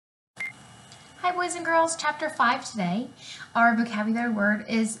Hi boys and girls, chapter 5 today. Our vocabulary word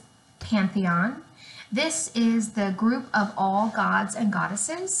is pantheon. This is the group of all gods and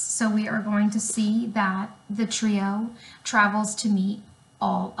goddesses. So we are going to see that the trio travels to meet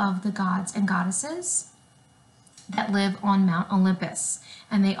all of the gods and goddesses that live on Mount Olympus.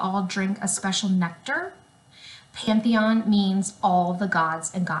 And they all drink a special nectar. Pantheon means all the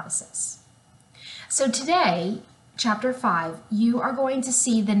gods and goddesses. So today, Chapter 5, you are going to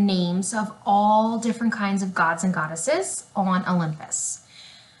see the names of all different kinds of gods and goddesses on Olympus.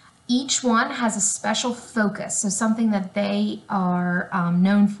 Each one has a special focus, so something that they are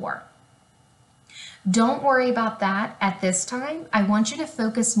known for. Don't worry about that at this time. I want you to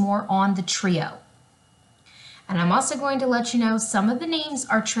focus more on the trio. And I'm also going to let you know some of the names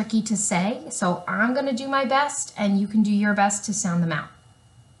are tricky to say, so I'm going to do my best and you can do your best to sound them out.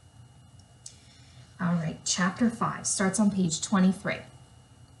 All right, chapter 5 starts on page 23.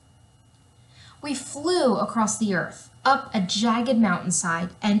 We flew across the earth, up a jagged mountainside,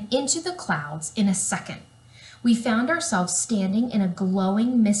 and into the clouds in a second. We found ourselves standing in a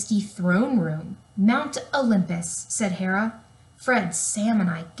glowing, misty throne room. Mount Olympus, said Hera. Fred, Sam, and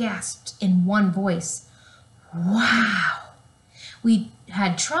I gasped in one voice. Wow! We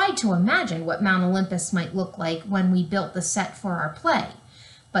had tried to imagine what Mount Olympus might look like when we built the set for our play.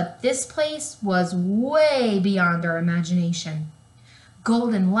 But this place was way beyond our imagination.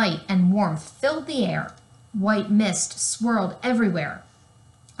 Golden light and warmth filled the air. White mist swirled everywhere.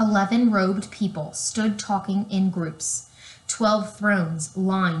 11 robed people stood talking in groups. 12 thrones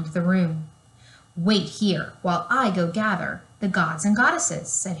lined the room. Wait here while I go gather the gods and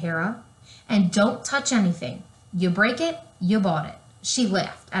goddesses, said Hera. And don't touch anything. You break it, you bought it. She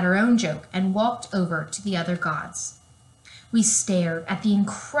laughed at her own joke and walked over to the other gods. We stared at the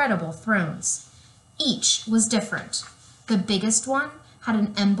incredible thrones. Each was different. The biggest one had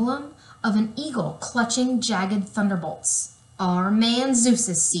an emblem of an eagle clutching jagged thunderbolts. Our man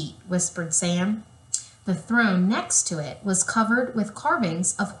Zeus's seat, whispered Sam. The throne next to it was covered with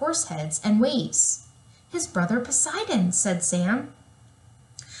carvings of horse heads and waves. His brother Poseidon, said Sam.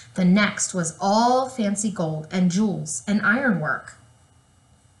 The next was all fancy gold and jewels and ironwork.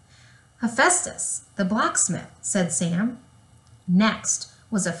 Hephaestus, the blacksmith, said Sam. Next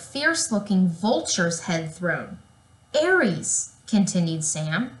was a fierce-looking vulture's head throne. Ares, continued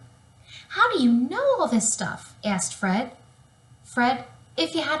Sam. How do you know all this stuff? Asked Fred. Fred,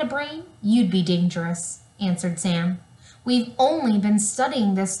 if you had a brain, you'd be dangerous, answered Sam. We've only been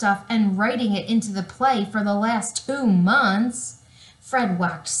studying this stuff and writing it into the play for the last 2 months. Fred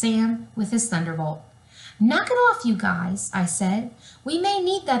whacked Sam with his thunderbolt. Knock it off, you guys, I said. We may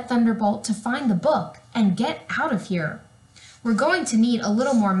need that thunderbolt to find the book and get out of here. We're going to need a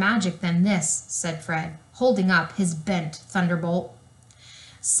little more magic than this, said Fred, holding up his bent thunderbolt.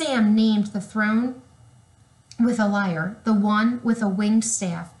 Sam named the throne with a lyre, the one with a winged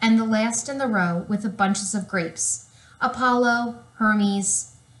staff, and the last in the row with the bunches of grapes. Apollo,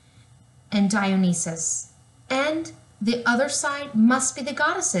 Hermes, and Dionysus. And the other side must be the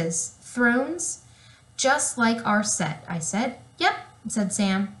goddesses, thrones, just like our set, I said. Yep, said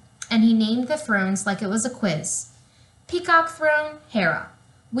Sam, and he named the thrones like it was a quiz. Peacock throne, Hera.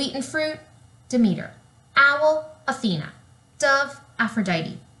 Wheaten fruit, Demeter. Owl, Athena. Dove,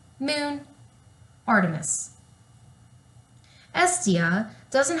 Aphrodite. Moon, Artemis. Estia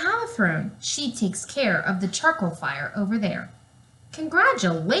doesn't have a throne. She takes care of the charcoal fire over there.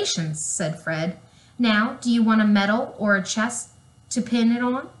 Congratulations, said Fred. Now, do you want a medal or a chest to pin it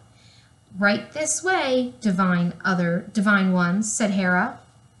on? Right this way, divine ones, said Hera,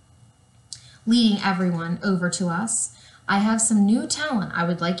 leading everyone over to us. I have some new talent I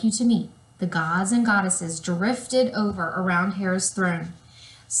would like you to meet. The gods and goddesses drifted over around Hera's throne.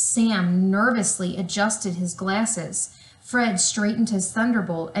 Sam nervously adjusted his glasses. Fred straightened his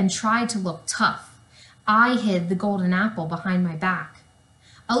thunderbolt and tried to look tough. I hid the golden apple behind my back.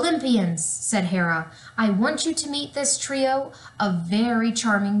 Olympians, said Hera, I want you to meet this trio of very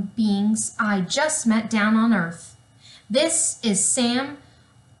charming beings I just met down on Earth. This is Sam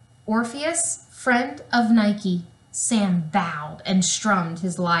Orpheus, friend of Nike. Sam bowed and strummed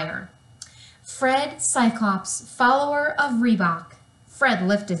his lyre. Fred Cyclops, follower of Reebok. Fred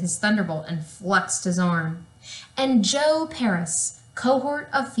lifted his thunderbolt and flexed his arm. And Joe Paris, cohort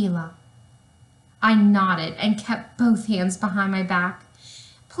of Phila. I nodded and kept both hands behind my back.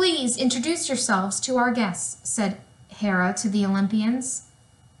 Please introduce yourselves to our guests, said Hera to the Olympians.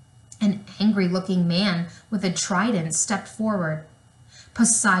 An angry-looking man with a trident stepped forward.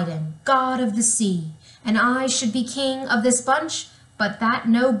 Poseidon, god of the sea, and I should be king of this bunch, but that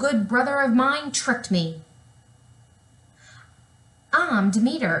no good brother of mine tricked me. I'm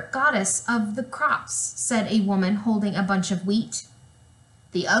Demeter, goddess of the crops, said a woman holding a bunch of wheat.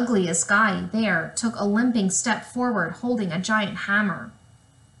 The ugliest guy there took a limping step forward, holding a giant hammer.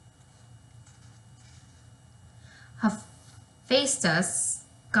 Hephaestus,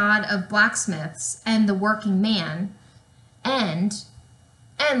 god of blacksmiths and the working man, and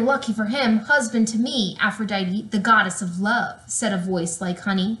lucky for him, husband to me, Aphrodite, the goddess of love, said a voice like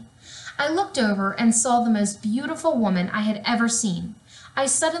honey. I looked over and saw the most beautiful woman I had ever seen. I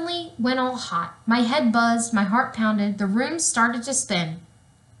suddenly went all hot. My head buzzed, my heart pounded, the room started to spin.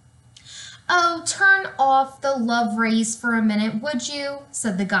 Oh, turn off the love rays for a minute, would you?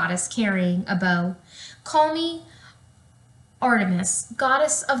 Said the goddess carrying a bow. Call me Artemis,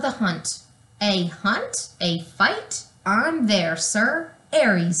 goddess of the hunt. A hunt? A fight? I'm there, sir.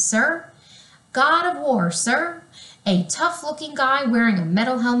 Ares, sir. God of war, sir. A tough-looking guy wearing a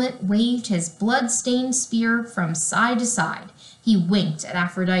metal helmet waved his blood-stained spear from side to side. He winked at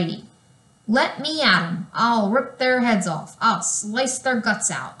Aphrodite. Let me at 'em. I'll rip their heads off. I'll slice their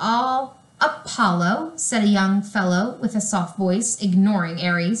guts out. Apollo, said a young fellow with a soft voice, ignoring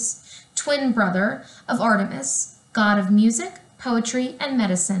Ares, twin brother of Artemis, god of music, poetry, and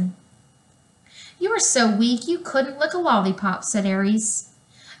medicine. You are so weak you couldn't lick a lollipop, said Ares.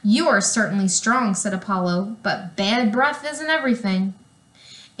 You are certainly strong, said Apollo, but bad breath isn't everything.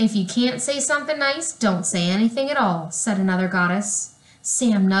 If you can't say something nice, don't say anything at all, said another goddess.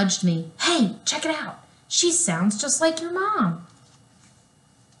 Sam nudged me. Hey, check it out. She sounds just like your mom.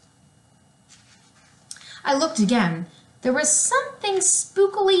 I looked again. There was something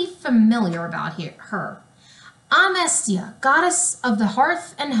spookily familiar about her. I'm goddess of the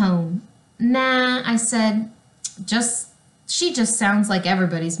hearth and home. Nah, I said, she just sounds like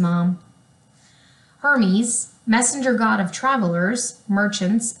everybody's mom. Hermes, messenger god of travelers,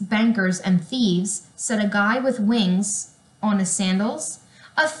 merchants, bankers, and thieves, said a guy with wings on his sandals.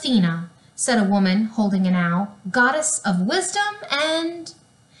 Athena, said a woman holding an owl, goddess of wisdom and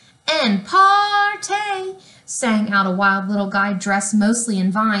party, sang out a wild little guy dressed mostly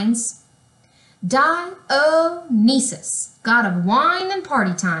in vines. Dionysus, god of wine and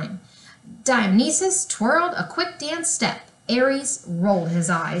party time. Dionysus twirled a quick dance step. Ares rolled his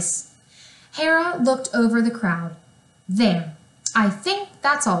eyes. Hera looked over the crowd. There, I think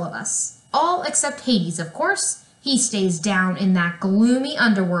that's all of us. All except Hades, of course. He stays down in that gloomy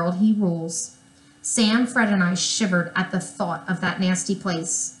underworld he rules. Sam, Fred, and I shivered at the thought of that nasty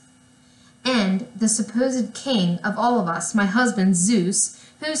place. And the supposed king of all of us, my husband Zeus,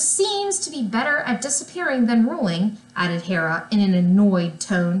 who seems to be better at disappearing than ruling, added Hera in an annoyed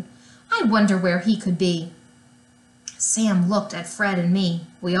tone. I wonder where he could be. Sam looked at Fred and me.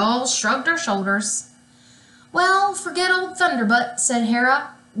 We all shrugged our shoulders. Well, forget old Thunderbutt, said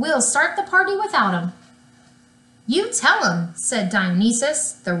Hera. We'll start the party without him. You tell him, said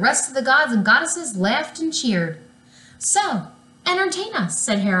Dionysus. The rest of the gods and goddesses laughed and cheered. So, entertain us,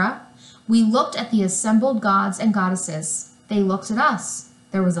 said Hera. We looked at the assembled gods and goddesses. They looked at us.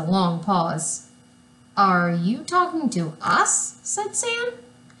 There was a long pause. Are you talking to us? Said Sam.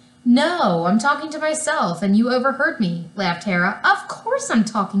 No, I'm talking to myself, and you overheard me, laughed Hera. Of course I'm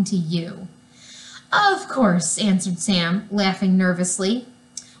talking to you. Of course, answered Sam, laughing nervously.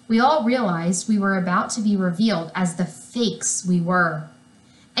 We all realized we were about to be revealed as the fakes we were.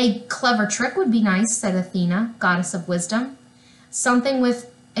 A clever trick would be nice, said Athena, goddess of wisdom. Something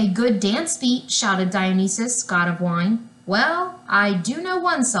with a good dance beat, shouted Dionysus, god of wine. Well, I do know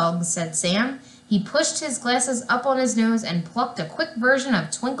one song, said Sam. He pushed his glasses up on his nose and plucked a quick version of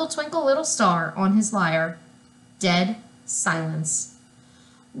Twinkle, Twinkle, Little Star on his lyre. Dead silence.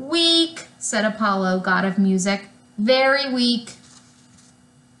 Weak, said Apollo, god of music. Very weak.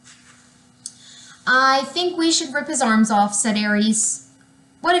 I think we should rip his arms off, said Ares.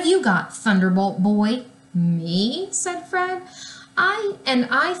 What have you got, Thunderbolt boy? Me, said Fred.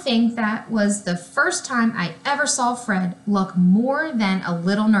 I think that was the first time I ever saw Fred look more than a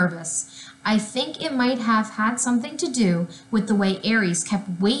little nervous. I think it might have had something to do with the way Ares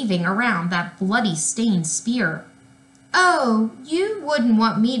kept waving around that bloody stained spear. Oh, you wouldn't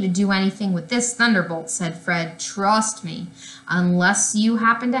want me to do anything with this thunderbolt, said Fred. Trust me, unless you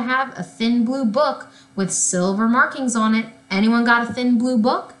happen to have a thin blue book with silver markings on it. Anyone got a thin blue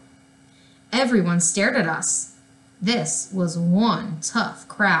book? Everyone stared at us. This was one tough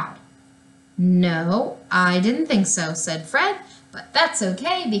crowd. No, I didn't think so, said Fred, but that's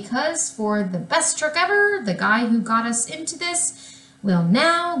okay because for the best trick ever, the guy who got us into this will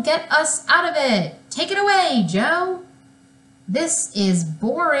now get us out of it. Take it away, Joe. This is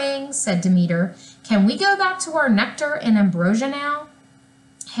boring, said Demeter. Can we go back to our nectar and ambrosia now?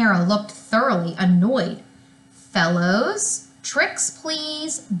 Hera looked thoroughly annoyed. Fellows, Tricks,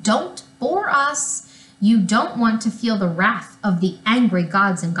 please. Don't bore us. You don't want to feel the wrath of the angry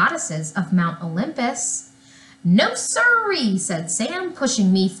gods and goddesses of Mount Olympus. No sirree, said Sam,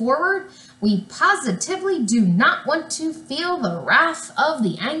 pushing me forward. We positively do not want to feel the wrath of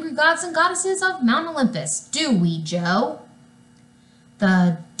the angry gods and goddesses of Mount Olympus, do we, Joe?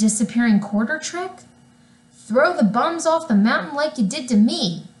 The disappearing quarter trick? Throw the bums off the mountain like you did to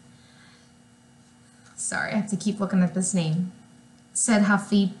me. Sorry, I have to keep looking at this name. Said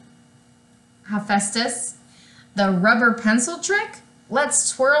Hephaestus. The rubber pencil trick?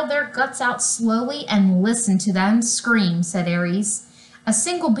 Let's twirl their guts out slowly and listen to them scream, said Ares. A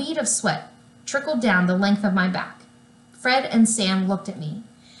single bead of sweat trickled down the length of my back. Fred and Sam looked at me.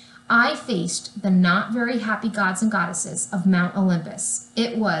 I faced the not very happy gods and goddesses of Mount Olympus.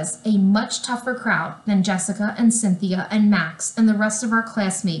 It was a much tougher crowd than Jessica and Cynthia and Max and the rest of our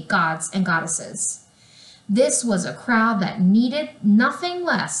classmate gods and goddesses. This was a crowd that needed nothing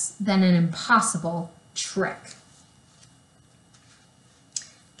less than an impossible trick.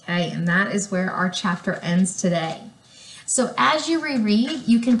 Okay, and that is where our chapter ends today. So as you reread,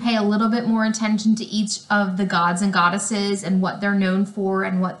 you can pay a little bit more attention to each of the gods and goddesses and what they're known for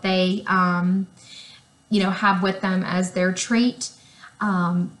and what they, have with them as their trait.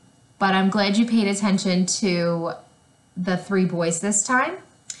 But I'm glad you paid attention to the three boys this time.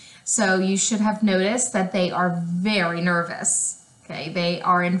 So you should have noticed that they are very nervous. Okay, they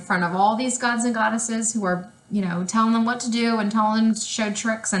are in front of all these gods and goddesses who are, telling them what to do and telling them to show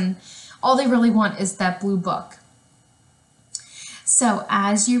tricks, and all they really want is that blue book. So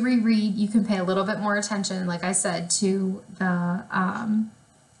as you reread, you can pay a little bit more attention, like I said, to the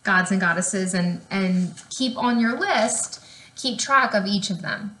gods and goddesses, and keep on your list, keep track of each of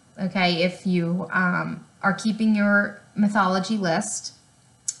them. Okay, if you are keeping your mythology list,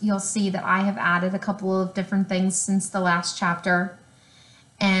 you'll see that I have added a couple of different things since the last chapter,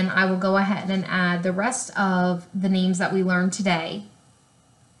 and I will go ahead and add the rest of the names that we learned today.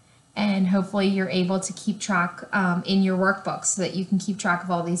 And hopefully you're able to keep track in your workbook so that you can keep track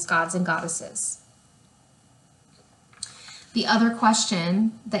of all these gods and goddesses. The other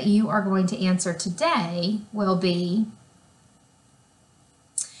question that you are going to answer today will be,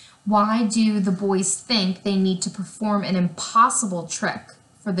 why do the boys think they need to perform an impossible trick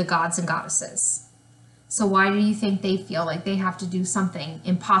for the gods and goddesses? So why do you think they feel like they have to do something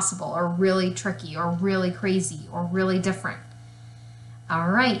impossible or really tricky or really crazy or really different? All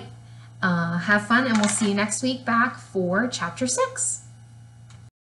right. Have fun, and we'll see you next week back for Chapter 6.